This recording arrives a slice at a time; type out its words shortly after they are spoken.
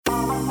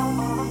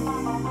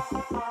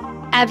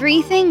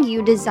Everything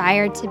you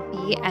desire to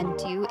be and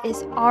do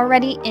is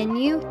already in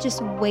you,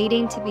 just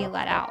waiting to be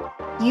let out.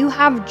 You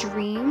have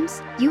dreams,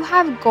 you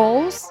have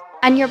goals,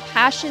 and your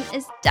passion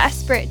is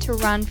desperate to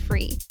run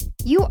free.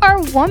 You are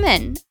a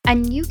woman,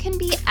 and you can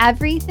be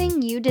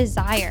everything you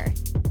desire.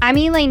 I'm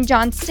Elaine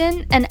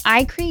Johnston, and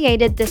I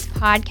created this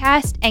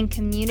podcast and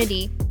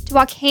community to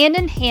walk hand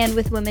in hand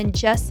with women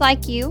just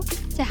like you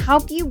to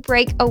help you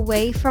break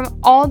away from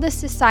all the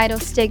societal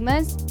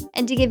stigmas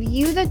and to give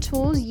you the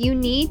tools you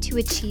need to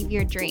achieve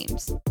your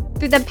dreams.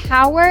 Through the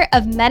power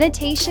of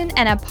meditation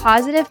and a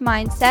positive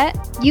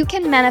mindset, you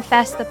can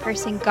manifest the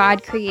person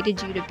God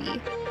created you to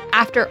be.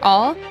 After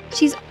all,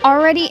 she's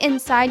already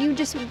inside you,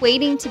 just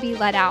waiting to be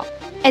let out.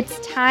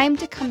 It's time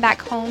to come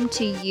back home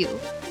to you.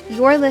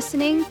 You're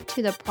listening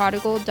to The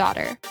Prodigal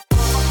Daughter.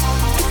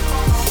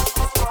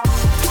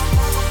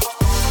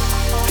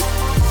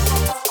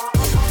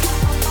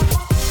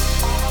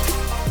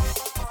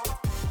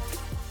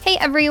 Hey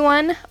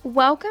everyone,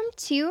 welcome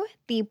to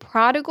the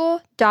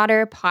Prodigal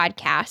Daughter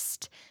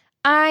podcast.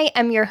 I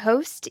am your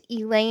host,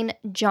 Elaine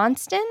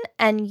Johnston,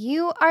 and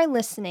you are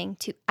listening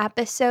to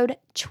episode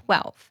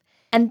 12.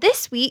 And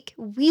this week,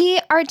 we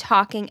are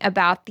talking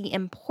about the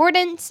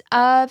importance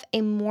of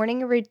a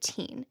morning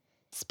routine.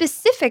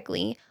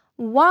 Specifically,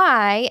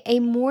 why a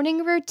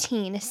morning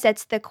routine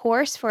sets the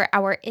course for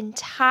our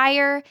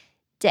entire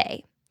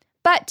day.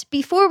 But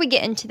before we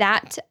get into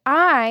that,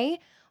 I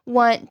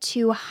want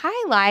to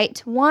highlight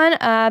one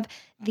of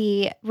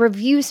the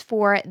reviews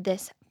for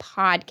this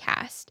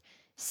podcast.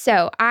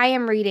 So I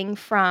am reading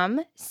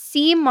from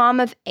C Mom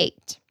of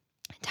 8,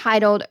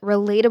 titled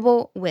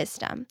Relatable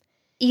Wisdom.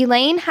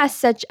 Elaine has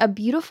such a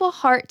beautiful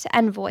heart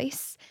and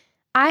voice.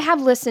 I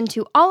have listened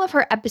to all of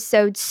her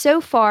episodes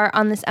so far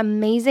on this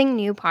amazing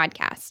new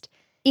podcast.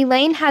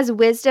 Elaine has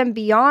wisdom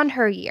beyond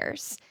her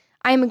years.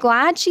 I am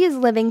glad she is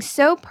living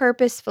so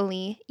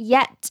purposefully,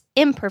 yet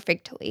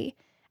imperfectly,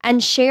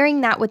 and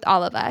sharing that with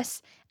all of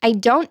us. I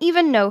don't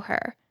even know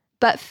her,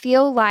 but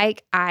feel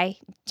like I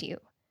do.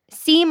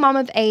 C Mom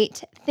of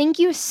 8, thank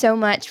you so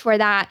much for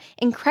that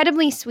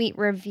incredibly sweet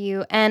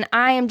review, and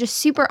I am just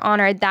super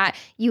honored that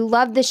you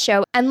love the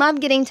show and love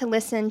getting to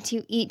listen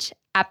to each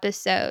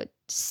episode.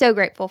 So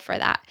grateful for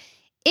that.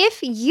 If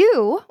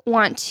you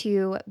want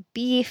to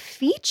be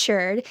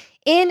featured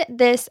in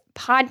this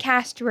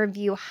podcast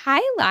review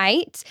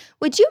highlight,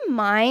 would you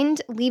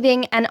mind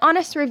leaving an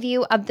honest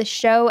review of the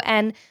show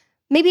and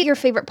maybe your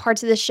favorite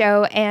parts of the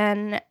show,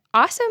 and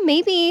also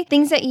maybe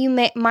things that you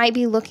might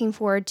be looking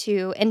forward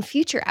to in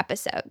future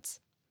episodes?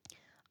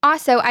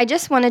 Also, I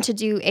just wanted to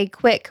do a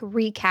quick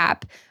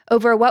recap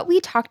over what we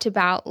talked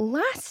about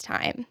last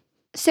time.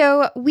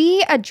 So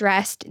we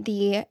addressed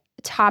the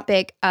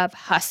topic of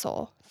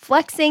hustle,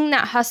 flexing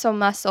that hustle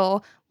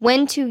muscle,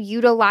 when to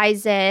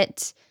utilize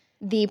it,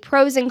 the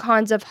pros and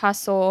cons of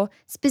hustle,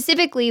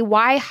 specifically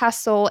why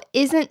hustle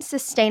isn't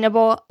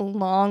sustainable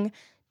long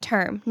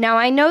term. Now,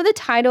 I know the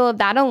title of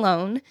that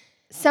alone,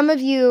 some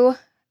of you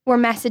were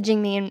messaging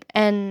me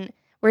and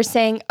were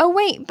saying, oh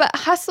wait, but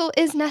hustle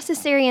is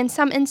necessary in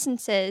some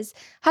instances.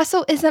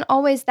 Hustle isn't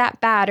always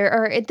that bad,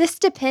 or this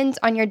depends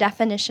on your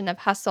definition of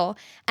hustle.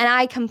 And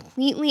I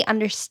completely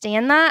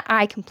understand that.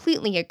 I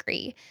completely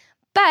agree.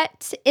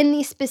 But in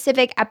the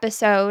specific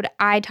episode,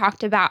 I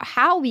talked about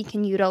how we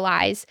can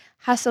utilize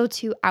hustle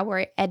to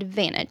our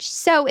advantage.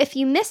 So if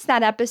you missed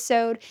that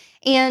episode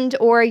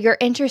or you're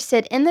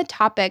interested in the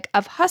topic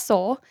of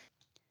hustle,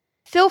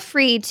 feel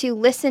free to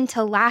listen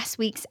to last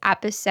week's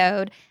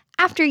episode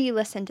after you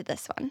listen to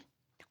this one,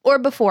 or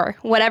before,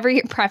 whatever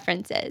your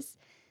preference is.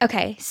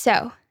 Okay,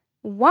 so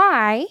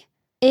why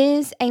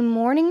is a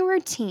morning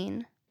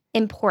routine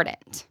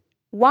important?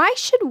 Why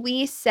should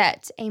we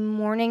set a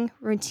morning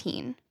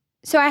routine?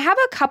 So I have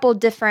a couple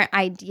different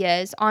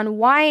ideas on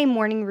why a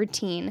morning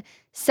routine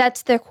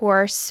sets the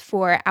course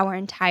for our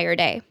entire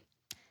day.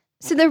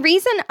 So the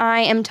reason I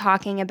am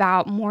talking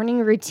about morning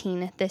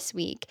routine this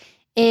week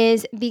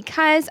is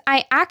because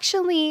I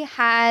actually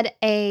had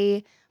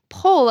a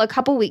poll a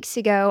couple weeks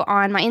ago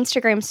on my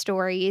Instagram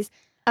stories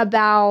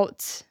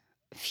about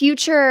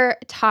future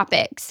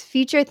topics,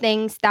 future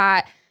things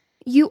that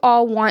you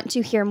all want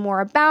to hear more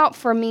about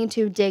for me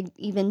to dig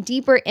even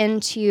deeper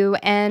into,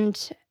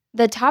 and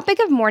the topic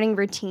of morning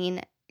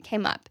routine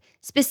came up.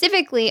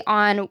 Specifically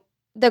on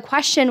the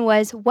question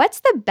was,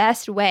 what's the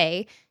best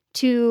way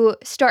to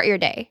start your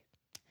day?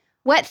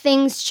 What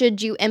things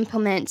should you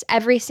implement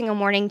every single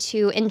morning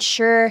to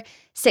ensure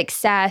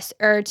success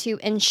or to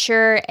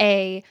ensure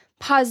a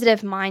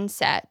positive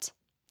mindset?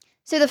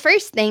 So the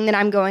first thing that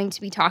I'm going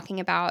to be talking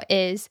about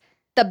is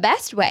the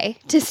best way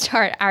to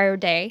start our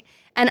day.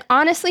 And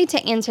honestly,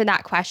 to answer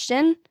that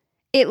question,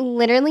 it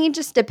literally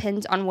just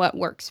depends on what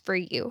works for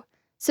you.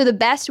 So the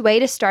best way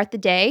to start the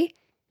day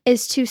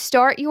is to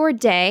start your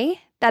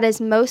day that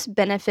is most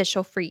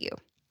beneficial for you.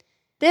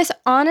 This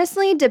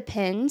honestly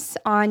depends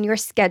on your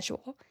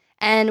schedule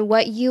and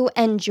what you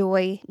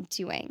enjoy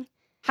doing.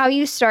 How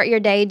you start your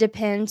day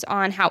depends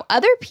on how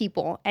other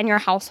people in your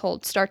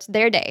household starts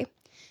their day.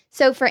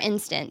 So for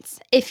instance,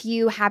 if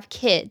you have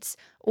kids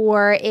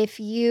or if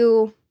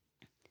you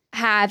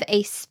have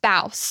a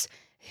spouse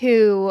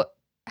who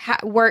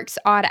works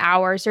odd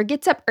hours or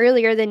gets up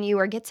earlier than you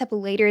or gets up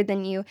later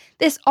than you,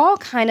 this all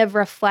kind of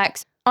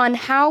reflects on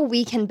how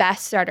we can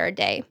best start our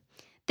day.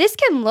 This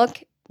can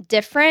look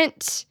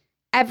different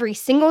every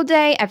single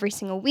day, every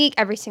single week,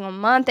 every single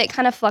month. It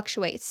kind of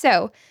fluctuates.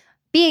 So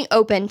being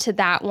open to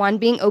that one,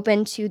 being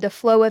open to the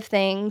flow of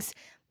things.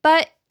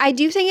 But I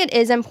do think it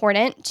is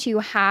important to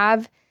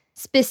have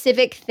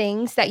specific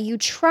things that you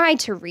try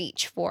to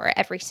reach for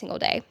every single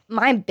day.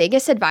 My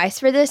biggest advice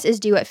for this is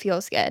do what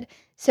feels good.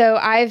 So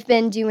I've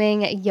been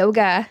doing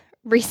yoga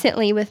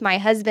recently with my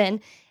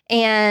husband,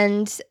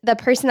 and the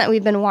person that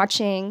we've been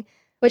watching,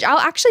 which I'll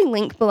actually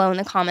link below in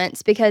the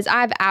comments because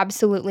I've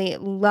absolutely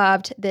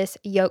loved this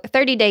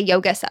 30-day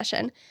yoga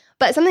session.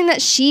 But something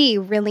that she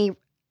really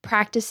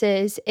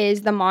practices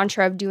is the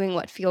mantra of doing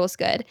what feels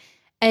good.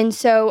 And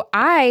so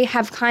I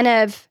have kind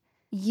of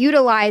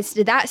utilized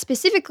that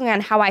specifically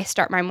on how I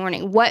start my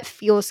morning. What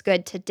feels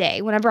good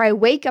today? Whenever I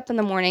wake up in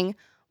the morning,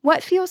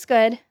 what feels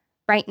good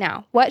right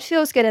now? What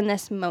feels good in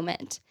this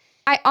moment?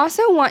 I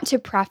also want to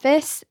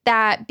preface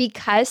that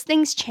because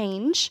things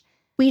change,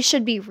 we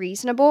should be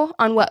reasonable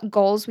on what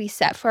goals we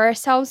set for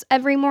ourselves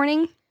every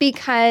morning,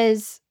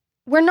 because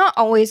we're not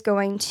always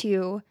going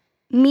to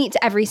meet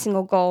every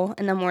single goal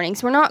in the morning.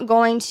 So we're not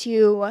going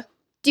to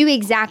do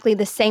exactly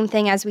the same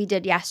thing as we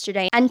did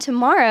yesterday. And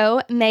tomorrow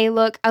may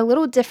look a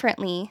little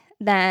differently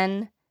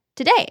than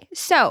today.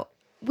 So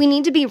we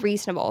need to be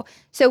reasonable.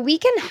 So we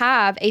can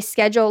have a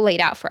schedule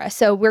laid out for us.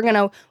 So we're going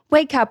to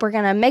wake up, we're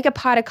going to make a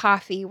pot of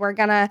coffee, we're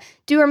going to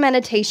do our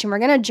meditation, we're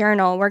going to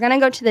journal, we're going to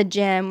go to the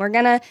gym, we're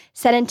going to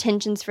set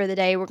intentions for the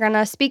day, we're going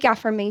to speak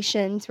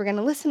affirmations, we're going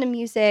to listen to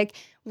music,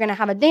 we're going to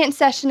have a dance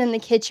session in the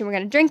kitchen, we're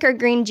going to drink our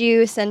green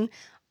juice and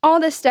all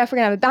this stuff. We're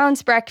going to have a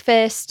balanced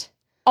breakfast,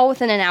 all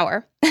within an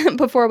hour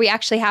before we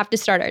actually have to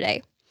start our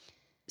day.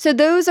 So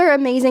those are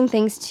amazing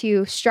things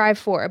to strive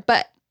for.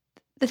 But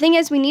the thing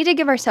is, we need to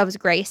give ourselves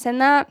grace in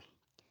that.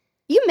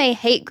 You may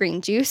hate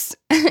green juice.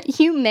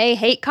 You may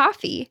hate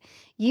coffee.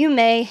 You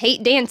may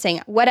hate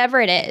dancing, whatever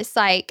it is.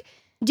 Like,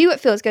 do what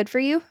feels good for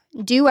you.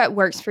 Do what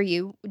works for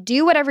you.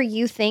 Do whatever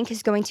you think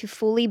is going to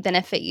fully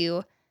benefit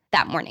you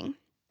that morning.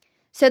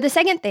 So the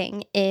second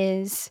thing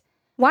is,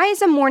 why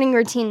is a morning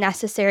routine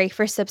necessary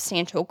for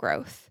substantial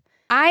growth?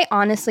 I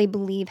honestly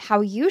believe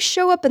how you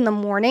show up in the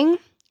morning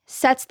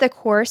sets the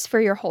course for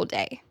your whole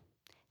day.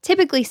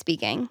 Typically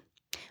speaking,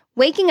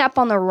 waking up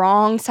on the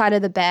wrong side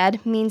of the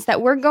bed means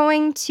that we're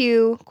going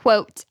to,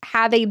 quote,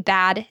 have a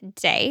bad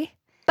day,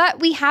 but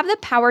we have the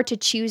power to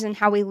choose in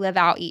how we live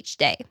out each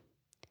day.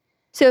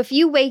 So if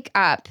you wake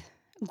up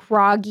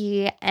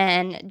groggy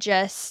and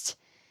just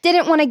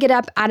didn't want to get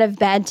up out of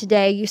bed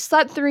today, you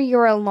slept through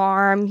your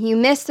alarm, you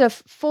missed a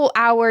full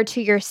hour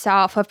to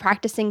yourself of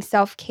practicing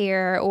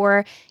self-care,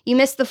 or you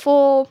missed the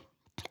full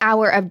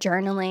hour of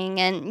journaling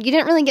and you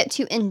didn't really get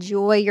to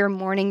enjoy your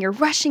morning, you're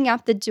rushing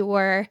out the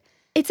door.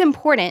 It's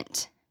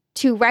important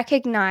to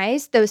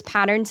recognize those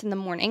patterns in the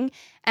morning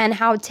and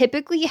how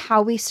typically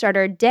how we start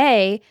our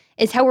day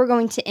is how we're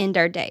going to end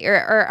our day,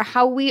 or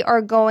how we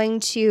are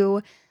going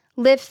to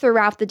live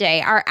throughout the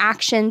day. Our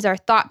actions, our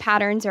thought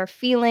patterns, our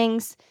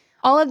feelings,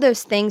 all of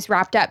those things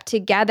wrapped up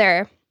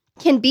together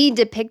can be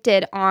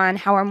depicted on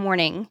how our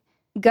morning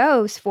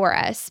goes for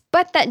us.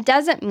 But that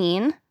doesn't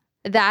mean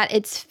that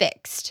it's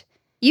fixed.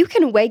 You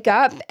can wake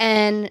up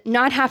and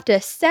not have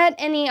to set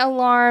any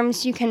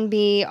alarms. You can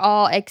be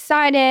all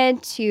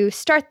excited to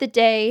start the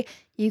day.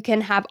 You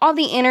can have all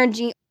the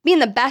energy, be in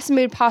the best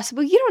mood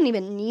possible. You don't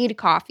even need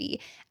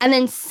coffee. And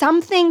then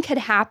something could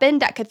happen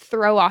that could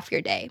throw off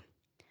your day.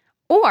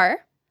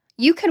 Or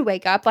you could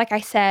wake up, like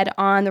I said,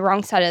 on the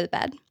wrong side of the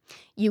bed.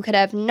 You could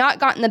have not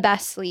gotten the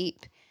best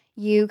sleep.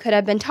 You could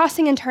have been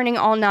tossing and turning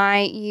all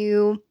night.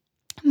 You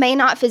may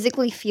not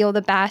physically feel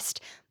the best,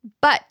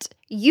 but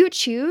you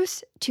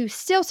choose to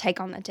still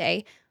take on the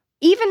day.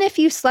 Even if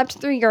you slept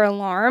through your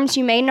alarms,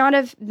 you may not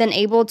have been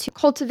able to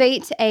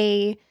cultivate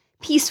a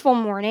peaceful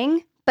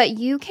morning, but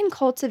you can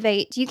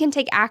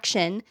take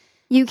action.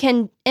 You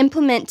can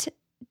implement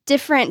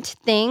different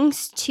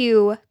things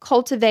to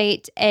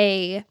cultivate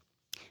a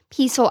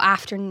peaceful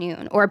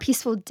afternoon or a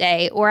peaceful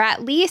day, or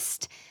at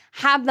least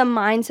have the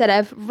mindset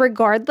of,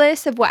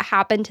 regardless of what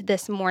happened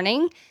this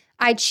morning,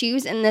 I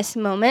choose in this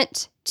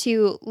moment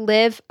to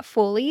live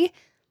fully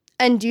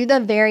and do the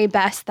very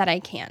best that I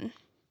can.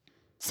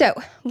 So,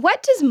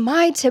 what does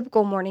my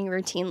typical morning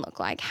routine look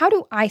like? How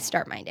do I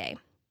start my day?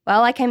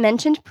 Well, like I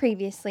mentioned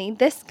previously,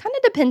 this kind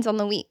of depends on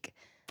the week.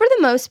 For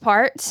the most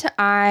part,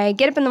 I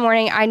get up in the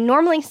morning. I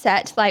normally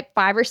set like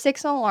 5 or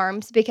 6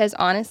 alarms because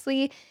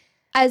honestly,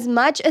 as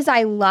much as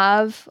I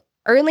love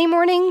early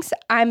mornings,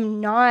 I'm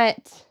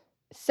not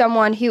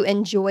someone who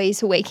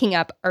enjoys waking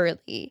up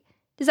early.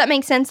 Does that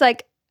make sense? Or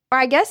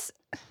I guess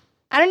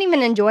I don't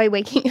even enjoy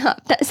waking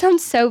up. That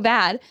sounds so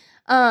bad.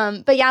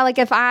 But yeah,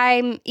 if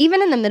I'm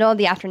even in the middle of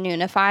the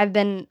afternoon, if I've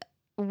been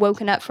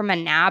woken up from a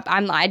nap,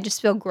 I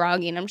just feel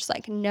groggy and I'm just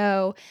like,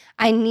 no,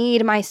 I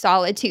need my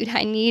solitude.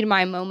 I need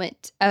my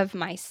moment of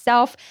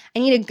myself. I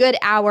need a good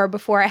hour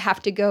before I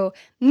have to go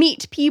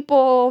meet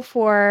people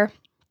for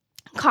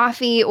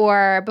coffee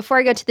or before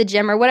I go to the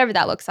gym or whatever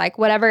that looks like,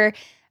 whatever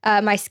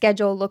my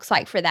schedule looks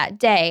like for that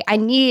day. I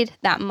need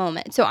that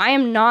moment. So I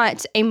am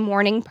not a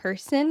morning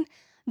person,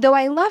 though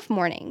I love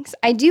mornings.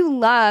 I do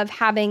love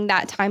having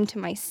that time to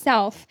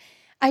myself.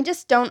 I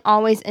just don't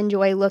always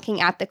enjoy looking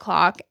at the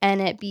clock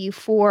and it be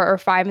 4 or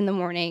 5 in the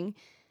morning.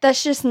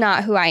 That's just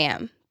not who I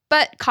am.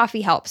 But coffee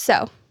helps,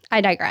 so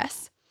I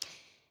digress.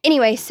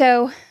 Anyway,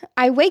 so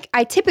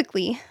I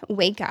typically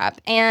wake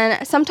up,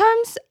 and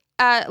sometimes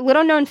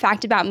little known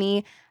fact about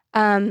me,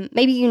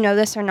 maybe you know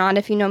this or not.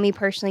 If you know me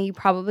personally, you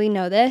probably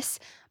know this,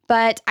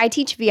 but I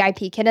teach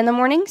VIP Kid in the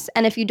mornings.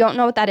 And if you don't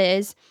know what that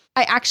is,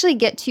 I actually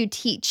get to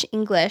teach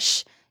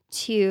English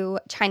to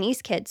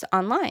Chinese kids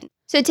online.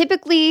 So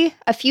typically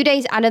a few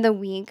days out of the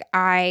week,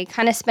 I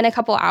kind of spend a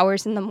couple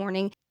hours in the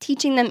morning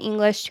teaching them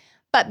English.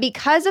 But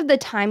because of the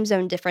time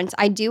zone difference,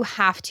 I do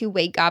have to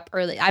wake up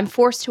early. I'm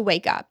forced to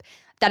wake up.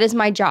 That is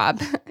my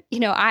job.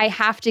 I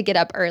have to get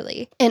up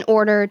early in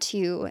order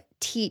to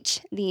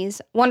teach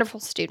these wonderful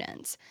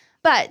students.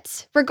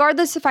 But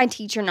regardless if I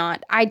teach or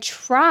not, I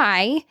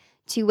try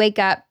to wake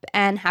up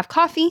and have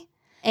coffee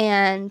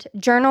and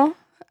journal.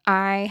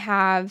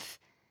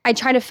 I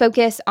try to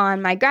focus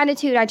on my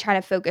gratitude. I try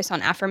to focus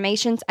on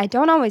affirmations. I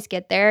don't always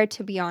get there,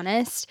 to be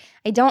honest.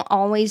 I don't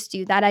always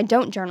do that. I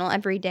don't journal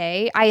every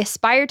day. I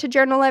aspire to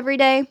journal every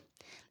day.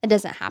 It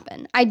doesn't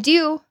happen. I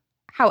do,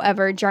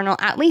 however, journal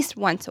at least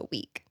once a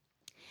week.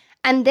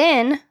 And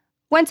then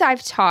once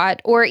I've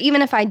taught, or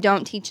even if I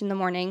don't teach in the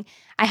morning,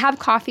 I have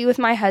coffee with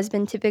my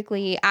husband,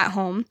 typically at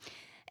home,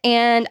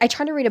 and I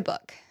try to read a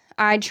book.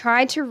 I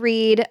try to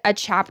read a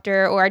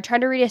chapter or I try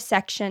to read a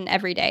section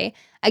every day.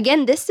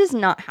 Again, this does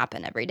not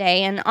happen every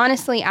day. And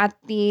honestly, at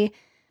the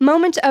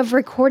moment of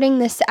recording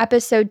this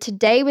episode,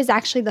 today was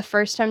actually the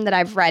first time that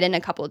I've read in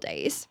a couple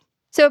days.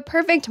 So a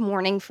perfect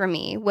morning for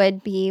me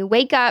would be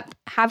wake up,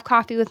 have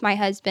coffee with my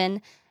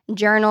husband,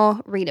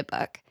 journal, read a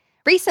book.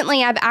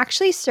 Recently, I've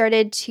actually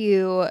started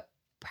to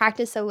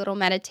practice a little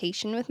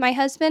meditation with my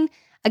husband.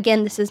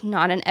 Again, this is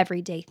not an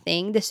everyday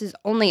thing. This is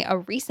only a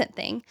recent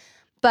thing.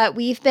 But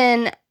we've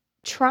been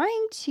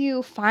trying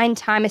to find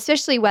time,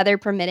 especially weather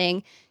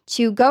permitting,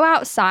 to go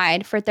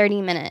outside for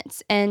 30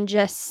 minutes and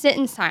just sit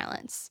in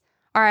silence.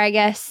 Or I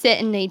guess sit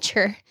in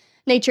nature.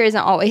 Nature isn't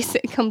always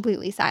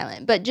completely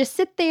silent, but just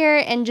sit there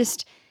and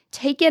just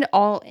take it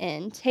all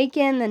in. Take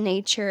in the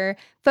nature,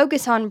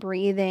 focus on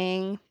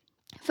breathing,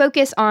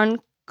 focus on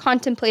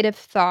contemplative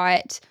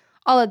thought,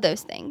 all of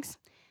those things.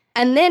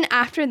 And then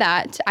after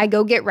that, I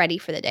go get ready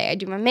for the day. I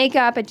do my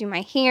makeup, I do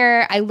my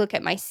hair, I look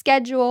at my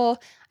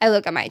schedule, I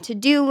look at my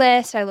to-do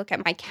list, I look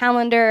at my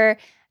calendar,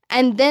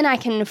 and then I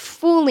can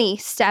fully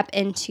step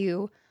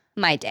into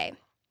my day.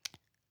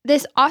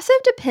 This also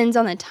depends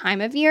on the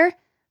time of year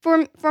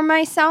for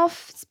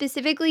myself,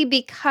 specifically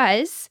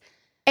because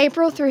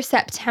April through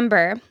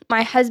September,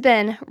 my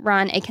husband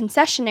run a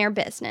concessionaire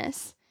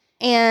business,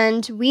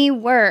 and we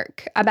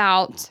work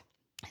about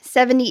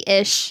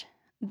 70-ish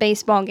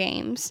baseball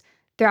games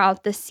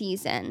throughout the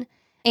season.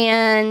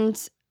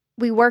 And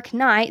we work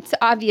nights,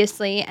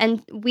 obviously,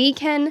 and we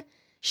can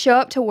show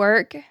up to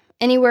work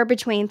anywhere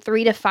between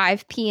 3 to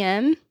 5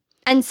 p.m.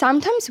 And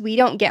sometimes we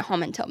don't get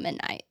home until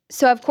midnight.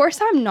 So of course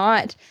I'm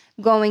not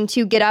going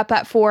to get up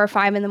at 4 or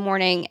 5 in the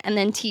morning and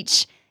then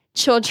teach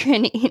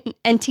children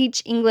and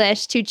teach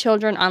English to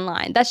children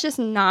online. That's just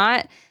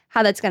not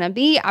how that's going to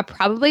be. I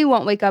probably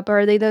won't wake up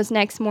early those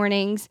next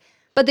mornings.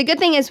 But the good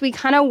thing is we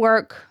kind of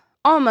work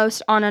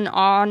almost on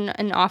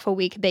and off a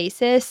week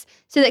basis.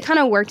 So that kind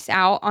of works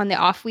out on the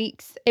off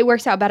weeks. It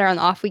works out better on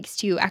the off weeks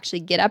to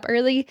actually get up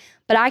early.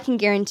 But I can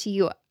guarantee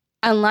you,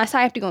 unless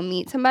I have to go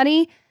meet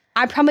somebody,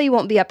 I probably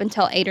won't be up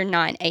until 8 or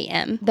 9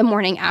 a.m. the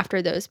morning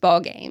after those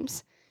ball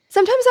games.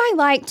 Sometimes I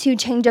like to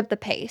change up the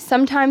pace.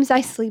 Sometimes I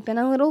sleep in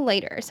a little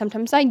later.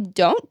 Sometimes I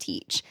don't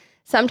teach.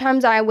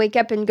 Sometimes I wake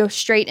up and go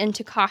straight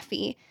into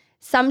coffee.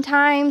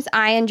 Sometimes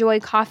I enjoy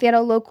coffee at a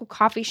local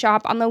coffee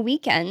shop on the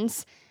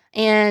weekends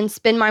and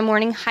spend my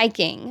morning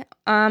hiking.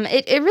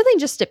 It really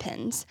just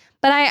depends.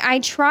 But I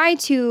try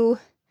to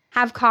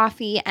have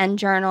coffee and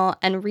journal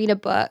and read a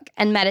book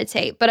and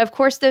meditate. But of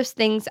course, those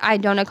things, I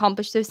don't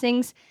accomplish those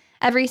things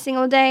every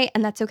single day,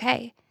 and that's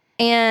okay.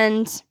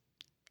 And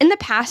in the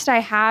past, I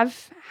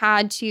have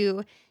had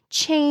to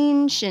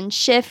change and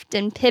shift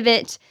and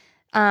pivot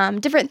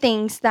different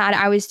things that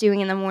I was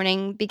doing in the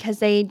morning because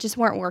they just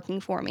weren't working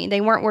for me.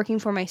 They weren't working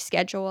for my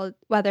schedule,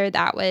 whether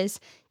that was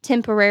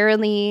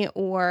temporarily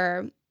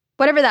or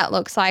whatever that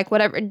looks like,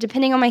 whatever,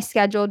 depending on my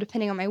schedule,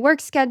 depending on my work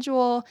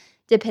schedule,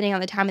 depending on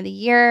the time of the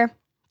year.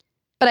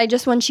 But I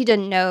just want you to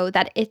know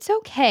that it's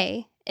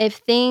okay if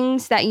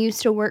things that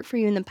used to work for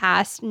you in the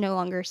past no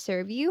longer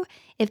serve you.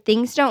 If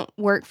things don't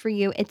work for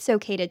you, it's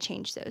okay to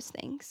change those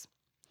things.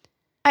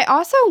 I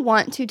also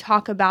want to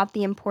talk about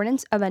the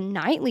importance of a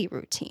nightly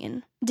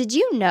routine. Did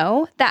you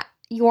know that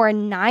your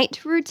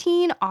night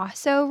routine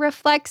also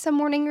reflects a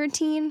morning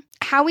routine.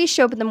 How we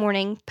show up in the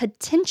morning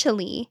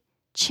potentially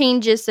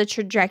changes the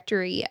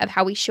trajectory of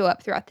how we show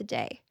up throughout the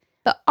day.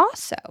 But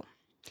also,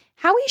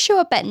 how we show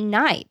up at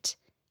night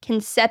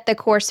can set the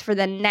course for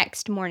the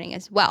next morning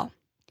as well.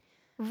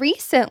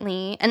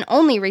 Recently, and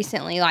only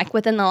recently, like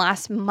within the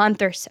last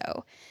month or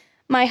so,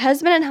 my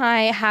husband and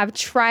I have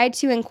tried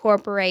to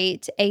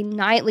incorporate a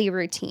nightly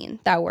routine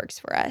that works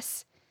for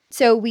us.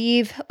 So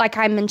like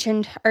I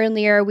mentioned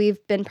earlier,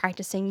 we've been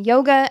practicing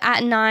yoga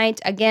at night.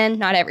 Again,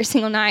 not every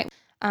single night.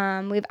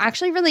 We've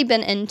actually really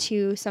been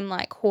into some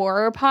like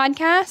horror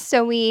podcasts.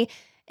 So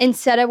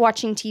instead of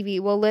watching TV,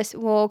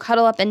 we'll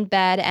cuddle up in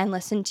bed and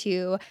listen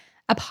to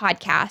a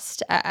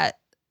podcast.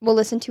 We'll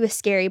listen to a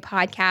scary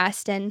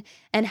podcast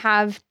and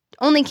have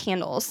only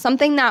candles,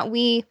 something that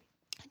we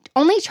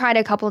only tried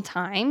a couple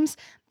times,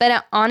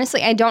 but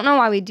honestly, I don't know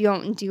why we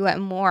don't do it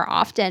more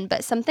often,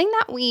 but something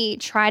that we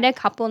tried a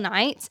couple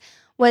nights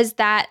was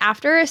that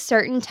after a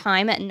certain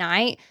time at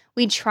night,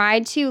 we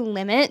tried to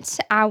limit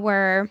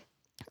our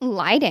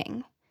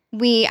lighting.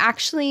 We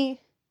actually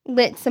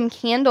lit some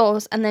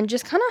candles and then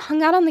just kind of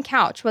hung out on the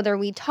couch, whether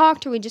we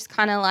talked or we just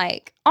kind of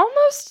like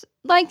almost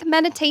like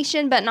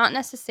meditation, but not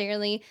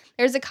necessarily.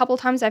 There's a couple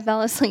times I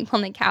fell asleep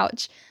on the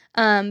couch,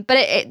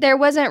 but there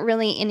wasn't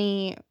really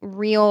any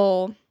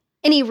real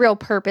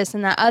purpose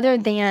in that other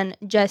than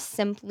just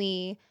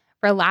simply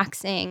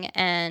relaxing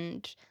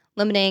and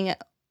limiting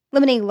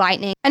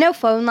lighting. I know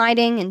phone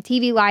lighting and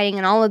TV lighting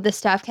and all of this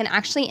stuff can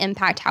actually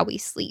impact how we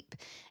sleep.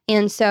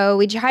 And so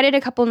we tried it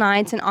a couple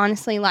nights, and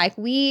honestly, like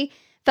we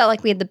felt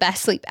like we had the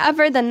best sleep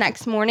ever. The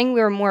next morning,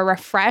 we were more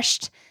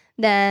refreshed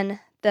than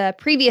the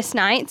previous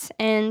nights.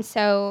 And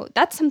so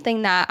that's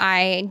something that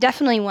I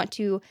definitely want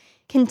to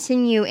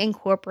continue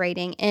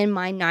incorporating in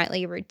my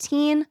nightly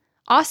routine.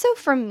 Also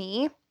for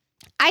me,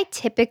 I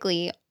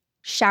typically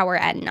shower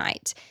at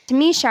night. To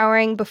me,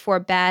 showering before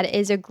bed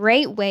is a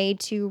great way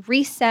to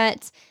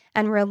reset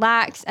and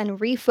relax and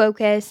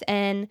refocus.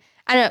 And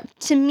I don't know,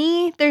 to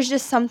me, there's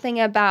just something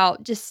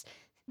about just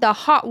the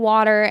hot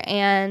water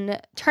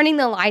and turning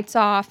the lights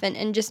off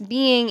and just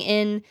being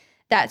in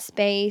that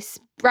space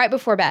right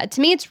before bed.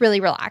 To me, it's really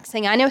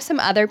relaxing. I know some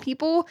other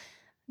people,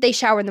 they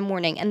shower in the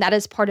morning, and that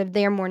is part of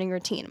their morning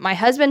routine. My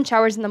husband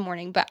showers in the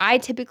morning, but I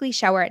typically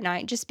shower at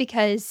night just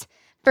because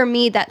for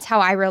me, that's how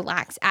I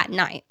relax at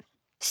night.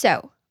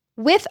 So,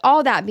 with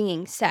all that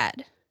being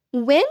said,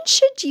 when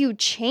should you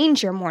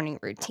change your morning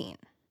routine?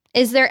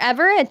 Is there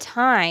ever a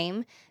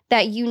time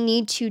that you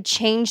need to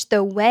change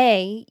the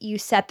way you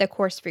set the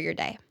course for your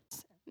day?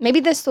 Maybe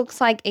this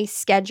looks like a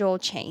schedule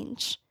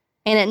change,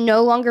 and it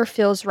no longer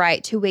feels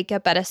right to wake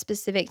up at a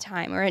specific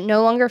time, or it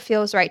no longer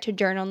feels right to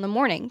journal in the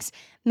mornings.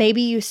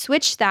 Maybe you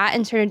switched that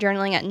and started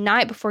journaling at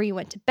night before you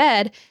went to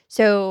bed,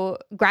 so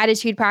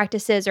gratitude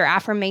practices or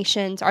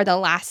affirmations are the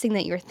last thing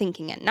that you're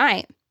thinking at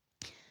night.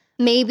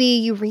 Maybe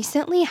you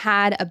recently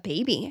had a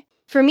baby.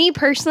 For me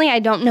personally, I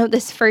don't know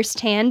this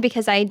firsthand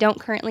because I don't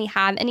currently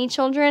have any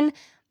children,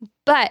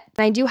 but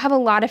I do have a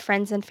lot of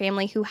friends and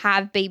family who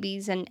have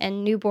babies and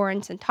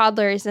newborns and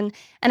toddlers, and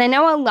I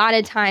know a lot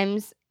of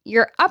times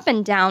you're up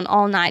and down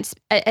all night,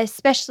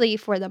 especially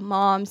for the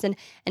moms and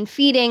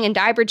feeding and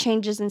diaper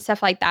changes and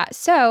stuff like that.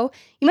 So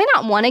you may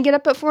not want to get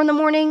up at 4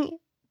 a.m.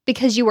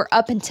 because you were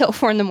up until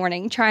 4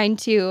 a.m. trying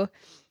to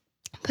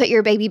put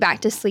your baby back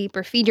to sleep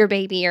or feed your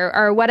baby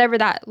or whatever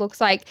that looks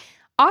like.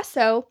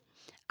 Also,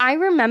 I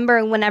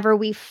remember whenever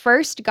we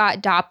first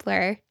got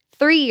Doppler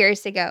 3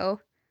 years ago,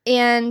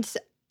 and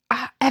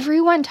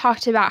everyone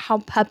talked about how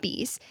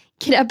puppies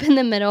get up in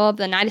the middle of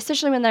the night,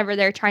 especially whenever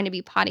they're trying to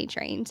be potty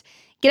trained,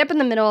 get up in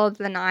the middle of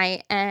the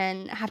night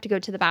and have to go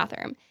to the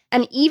bathroom.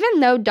 And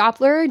even though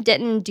Doppler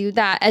didn't do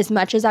that as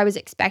much as I was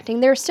expecting,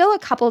 there were still a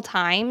couple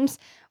times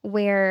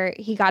where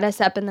he got us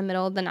up in the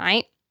middle of the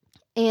night.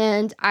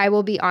 And I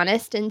will be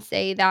honest and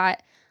say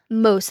that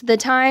most of the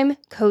time,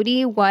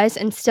 Cody was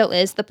and still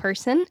is the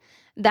person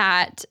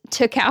that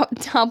took out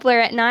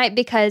Doppler at night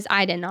because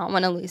I did not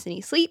want to lose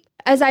any sleep.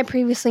 As I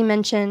previously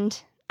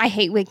mentioned, I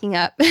hate waking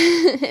up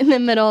in the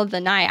middle of the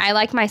night. I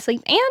like my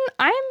sleep, and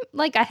I'm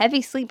like a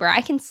heavy sleeper.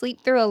 I can sleep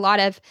through a lot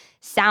of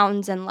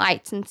sounds and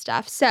lights and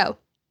stuff. So,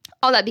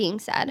 all that being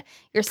said,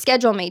 your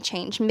schedule may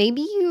change.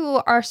 Maybe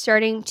you are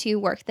starting to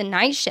work the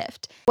night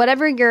shift.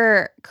 Whatever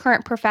your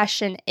current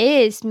profession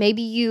is,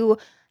 maybe you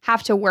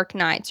have to work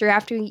nights, or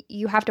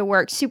you have to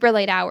work super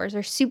late hours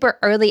or super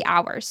early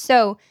hours.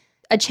 So,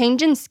 a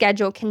change in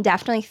schedule can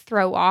definitely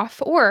throw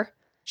off or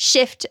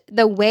shift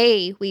the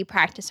way we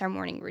practice our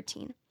morning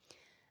routine.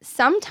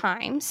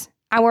 Sometimes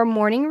our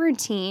morning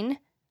routine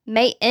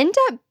may end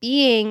up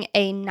being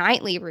a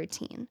nightly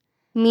routine,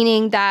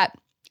 meaning that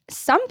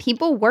some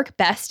people work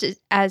best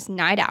as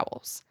night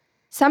owls.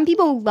 Some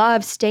people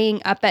love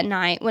staying up at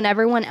night when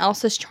everyone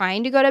else is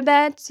trying to go to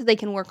bed so they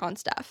can work on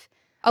stuff.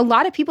 A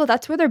lot of people,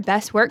 that's where their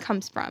best work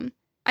comes from.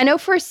 I know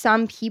for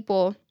some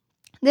people,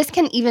 this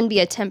can even be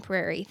a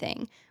temporary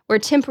thing, where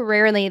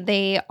temporarily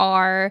they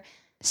are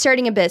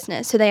starting a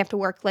business, so they have to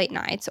work late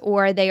nights,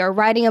 or they are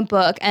writing a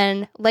book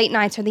and late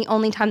nights are the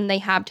only time they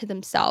have to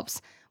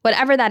themselves.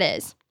 whatever that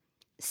is.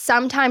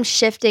 Sometimes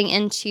shifting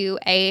into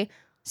a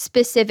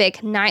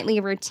specific nightly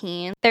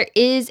routine, there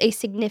is a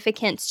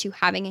significance to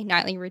having a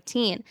nightly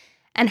routine.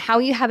 And how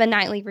you have a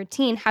nightly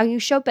routine, how you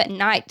show up at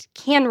night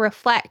can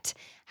reflect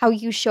how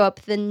you show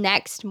up the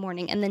next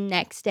morning and the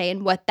next day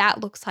and what that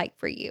looks like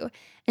for you.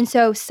 And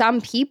so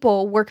some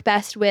people work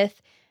best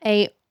with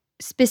a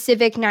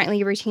specific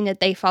nightly routine that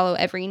they follow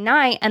every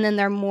night, and then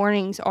their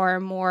mornings are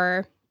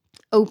more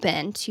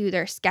open to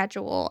their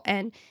schedule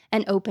and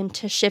open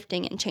to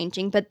shifting and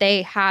changing, but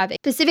they have a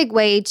specific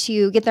way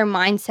to get their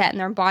mindset and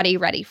their body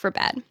ready for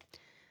bed.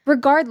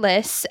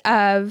 Regardless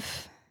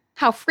of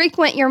how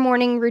frequent your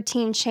morning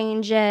routine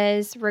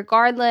changes,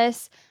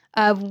 regardless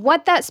of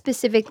what that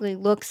specifically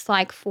looks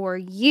like for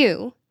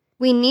you,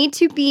 we need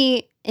to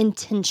be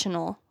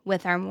intentional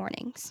with our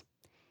mornings.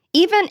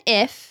 Even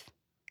if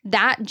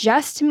that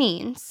just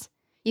means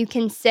you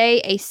can say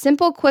a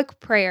simple, quick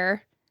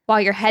prayer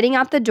while you're heading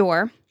out the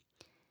door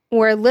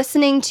or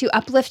listening to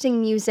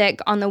uplifting music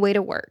on the way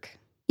to work.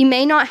 You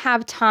may not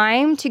have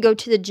time to go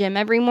to the gym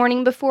every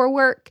morning before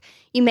work.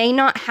 You may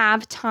not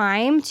have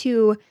time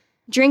to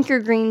drink your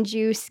green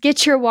juice,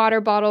 get your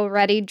water bottle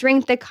ready,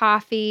 drink the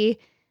coffee,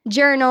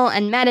 journal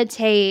and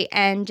meditate,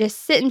 and just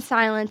sit in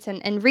silence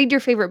and read your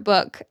favorite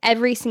book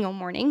every single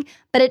morning.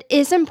 But it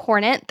is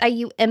important that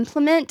you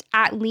implement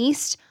at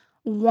least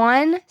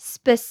one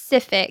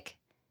specific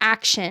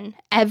action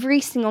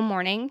every single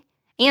morning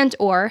and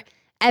or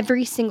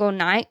every single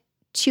night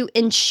to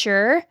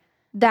ensure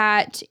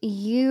that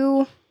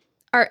you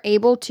are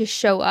able to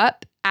show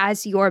up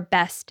as your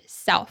best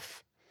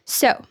self.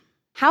 So,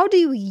 how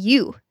do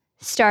you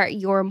start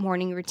your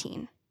morning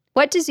routine?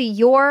 What does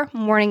your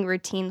morning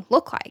routine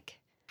look like?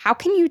 How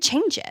can you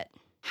change it?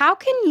 How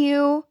can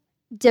you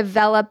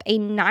develop a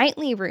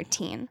nightly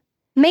routine?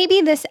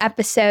 Maybe this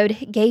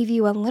episode gave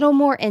you a little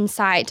more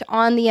insight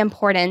on the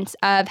importance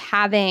of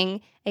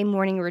having a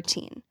morning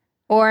routine.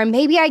 Or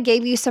maybe I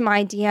gave you some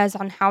ideas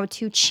on how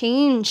to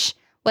change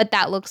what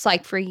that looks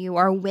like for you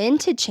or when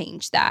to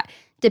change that,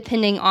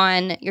 depending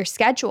on your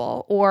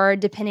schedule or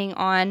depending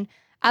on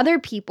other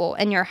people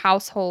in your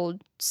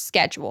household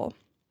schedule.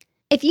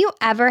 If you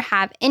ever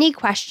have any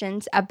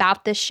questions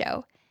about this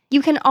show,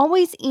 you can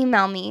always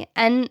email me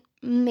and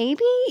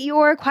maybe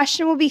your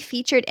question will be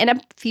featured in a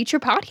future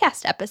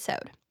podcast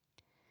episode.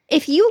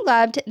 If you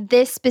loved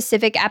this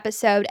specific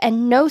episode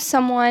and know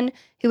someone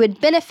who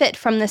would benefit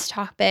from this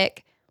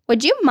topic,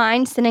 would you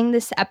mind sending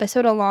this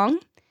episode along?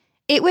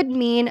 It would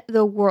mean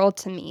the world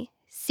to me,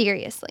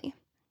 seriously.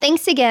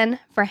 Thanks again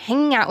for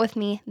hanging out with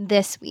me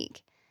this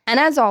week. And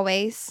as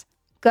always,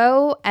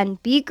 go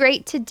and be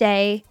great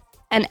today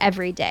and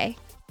every day.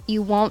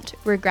 You won't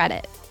regret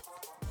it.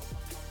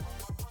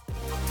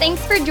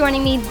 Thanks for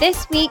joining me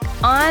this week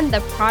on The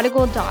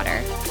Prodigal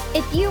Daughter.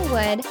 If you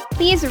would,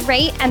 please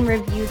rate and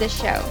review the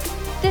show.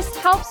 This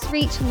helps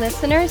reach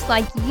listeners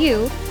like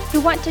you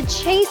who want to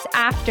chase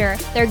after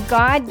their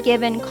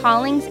God-given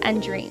callings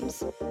and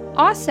dreams.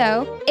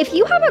 Also, if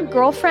you have a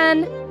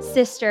girlfriend,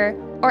 sister,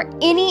 or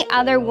any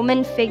other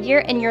woman figure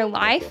in your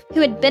life who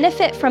would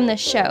benefit from the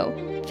show,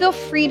 feel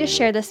free to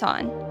share this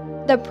on.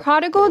 The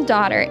Prodigal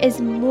Daughter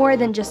is more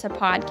than just a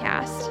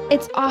podcast.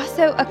 It's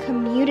also a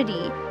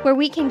community where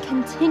we can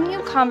continue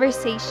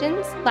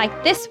conversations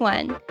like this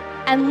one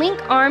and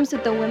link arms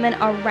with the women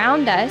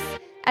around us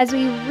as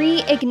we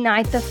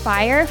reignite the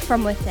fire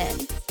from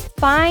within.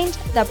 Find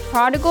the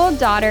Prodigal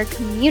Daughter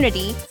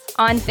community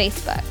on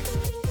Facebook.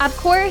 Of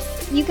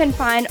course, you can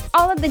find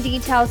all of the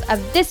details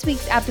of this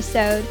week's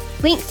episode,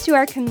 links to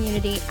our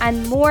community,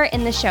 and more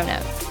in the show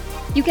notes.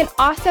 You can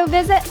also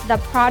visit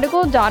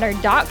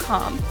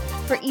theprodigaldaughter.com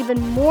for even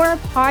more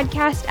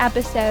podcast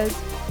episodes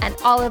and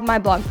all of my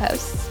blog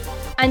posts.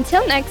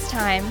 Until next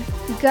time,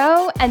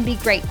 go and be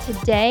great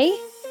today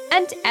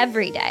and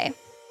every day.